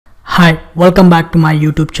Hi, welcome back to my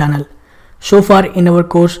YouTube channel. So far in our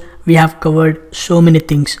course, we have covered so many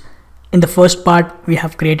things. In the first part, we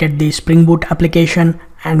have created the Spring Boot application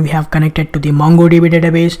and we have connected to the MongoDB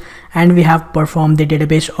database, and we have performed the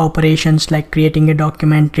database operations like creating a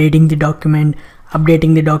document, reading the document,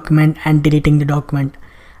 updating the document and deleting the document.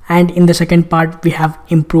 And in the second part, we have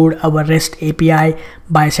improved our REST API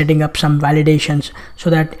by setting up some validations so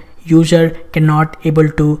that user cannot able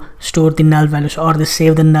to store the null values or the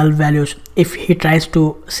save the null values if he tries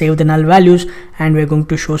to save the null values, and we're going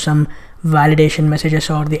to show some validation messages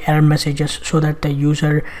or the error messages so that the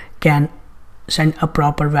user can send a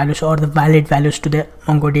proper values or the valid values to the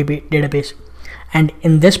MongoDB database. And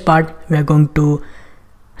in this part, we are going to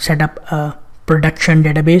set up a production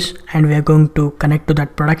database and we are going to connect to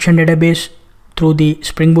that production database through the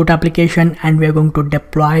Spring Boot application, and we are going to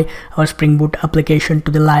deploy our Spring Boot application to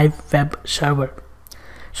the live web server.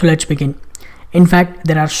 So let's begin. In fact,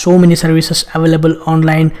 there are so many services available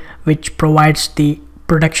online which provides the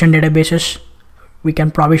production databases. We can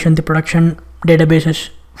provision the production databases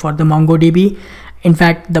for the MongoDB. In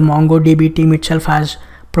fact, the MongoDB team itself has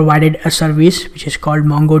provided a service which is called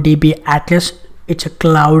MongoDB Atlas. It's a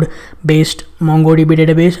cloud-based MongoDB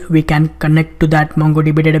database. We can connect to that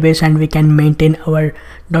MongoDB database and we can maintain our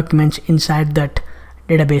documents inside that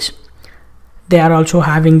database. They are also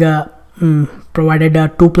having a provided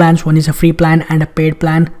two plans. One is a free plan and a paid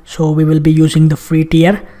plan. So we will be using the free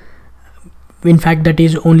tier. In fact, that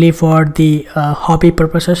is only for the hobby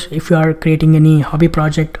purposes. If you are creating any hobby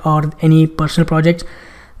project or any personal projects,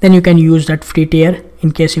 then you can use that free tier.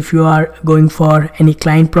 In case if you are going for any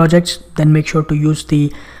client projects, then make sure to use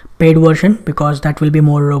the paid version because that will be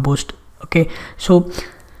more robust. Okay, so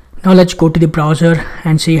now let's go to the browser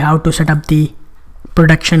and see how to set up the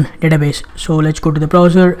production database. So let's go to the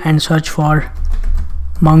browser and search for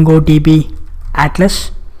MongoDB Atlas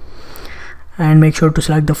and make sure to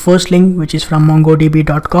select the first link, which is from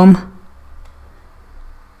mongodb.com.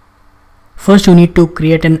 First, you need to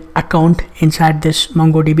create an account inside this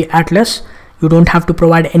MongoDB Atlas. You don't have to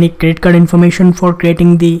provide any credit card information for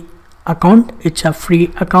creating the account. It's a free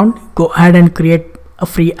account. Go ahead and create a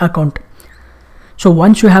free account. So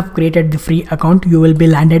once you have created the free account, you will be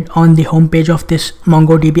landed on the home page of this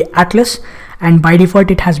MongoDB Atlas, and by default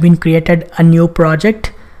it has been created a new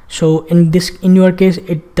project. So in your case,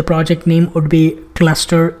 the project name would be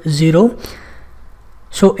cluster 0.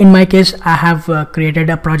 So in my case, I have created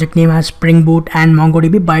a project name as Spring Boot and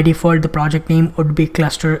MongoDB. By default, the project name would be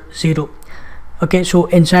cluster 0. Okay, so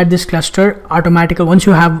inside this cluster, automatically once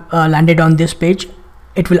you have landed on this page,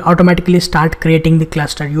 it will automatically start creating the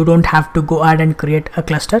cluster. You don't have to go ahead and create a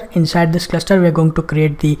cluster. Inside this cluster, we are going to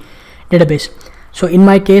create the database. So in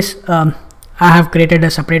my case, I have created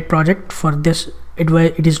a separate project for this.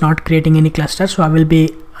 It is not creating any cluster, so I will be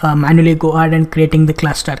manually go ahead and creating the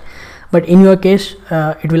cluster. But in your case,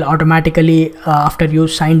 it will automatically, after you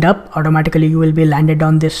signed up, automatically you will be landed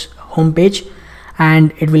on this home page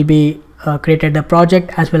and it will be created the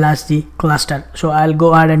project as well as the cluster. So I'll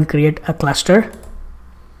go ahead and create a cluster,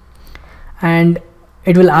 and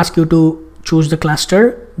it will ask you to choose the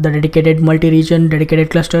cluster, the dedicated multi-region,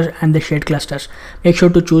 dedicated clusters and the shared clusters. Make sure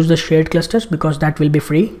to choose the shared clusters because that will be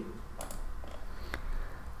free.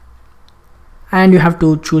 And you have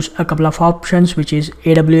to choose a couple of options, which is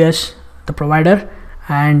AWS, the provider,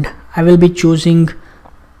 and I will be choosing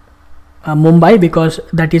Mumbai because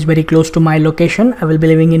that is very close to my location. I will be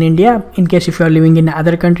living in India. In case if you are living in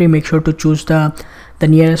other country, make sure to choose the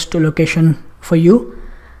nearest location for you.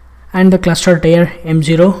 And the cluster tier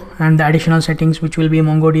M0 and the additional settings, which will be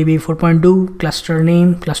MongoDB 4.2, cluster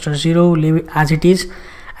name, cluster 0, leave it as it is.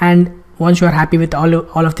 And once you are happy with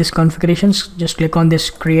all of these configurations, just click on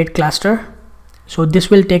this create cluster. So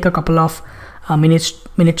this will take a couple of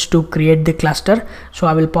minutes to create the cluster. So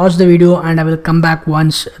I will pause the video and I will come back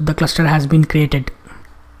once the cluster has been created.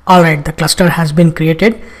 Alright, the cluster has been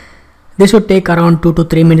created. This would take around 2 to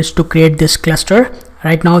 3 minutes to create this cluster.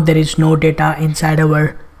 Right now there is no data inside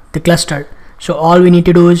the cluster. So all we need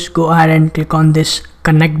to do is go ahead and click on this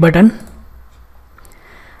connect button.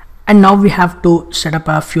 And now we have to set up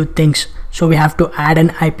a few things. So we have to add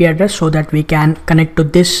an IP address so that we can connect to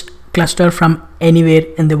this cluster from anywhere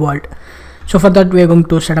in the world. So for that, we are going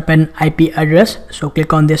to set up an IP address. So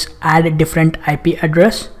click on this add a different IP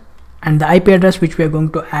address, and the IP address which we are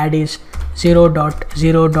going to add is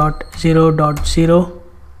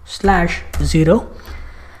 0.0.0.0/0,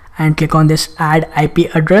 and click on this add IP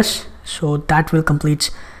address. So that will complete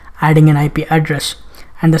adding an IP address.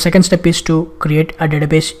 And the second step is to create a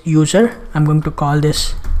database user. I'm going to call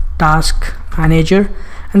this task manager,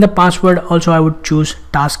 and the password also I would choose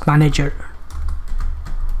task manager.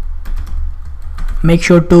 make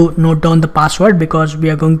sure to note down the password, because we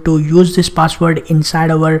are going to use this password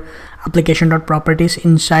inside our application.properties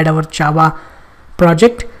inside our Java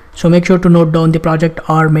project. So make sure to note down the project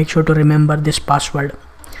or make sure to remember this password.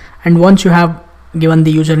 And once you have given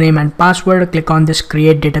the username and password, click on this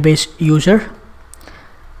create database user.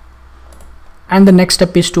 And the next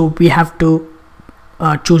step is we have to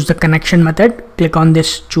choose the connection method. Click on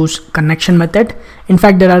this choose connection method. In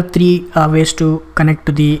fact, there are three ways to connect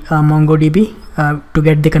to the MongoDB to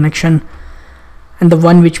get the connection, and the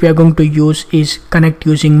one which we are going to use is connect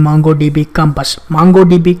using MongoDB Compass.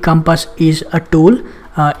 MongoDB Compass is a tool.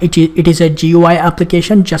 It is a GUI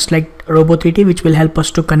application just like Robo3T, which will help us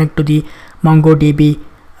to connect to the MongoDB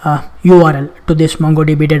URL to this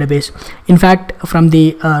MongoDB database. In fact, from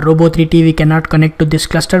the Robo3T we cannot connect to this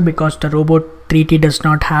cluster because the Robo3T does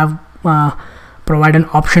not have provide an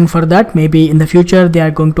option for that. Maybe in the future they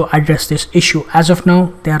are going to address this issue. As of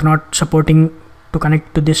now, they are not supporting to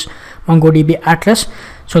connect to this MongoDB Atlas,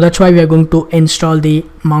 so that's why we are going to install the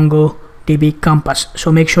MongoDB Compass.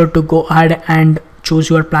 So make sure to go ahead and choose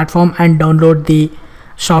your platform and download the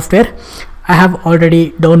software. I have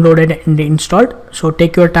already downloaded and installed, so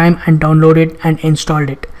take your time and download it and install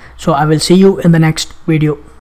it. So I will see you in the next video.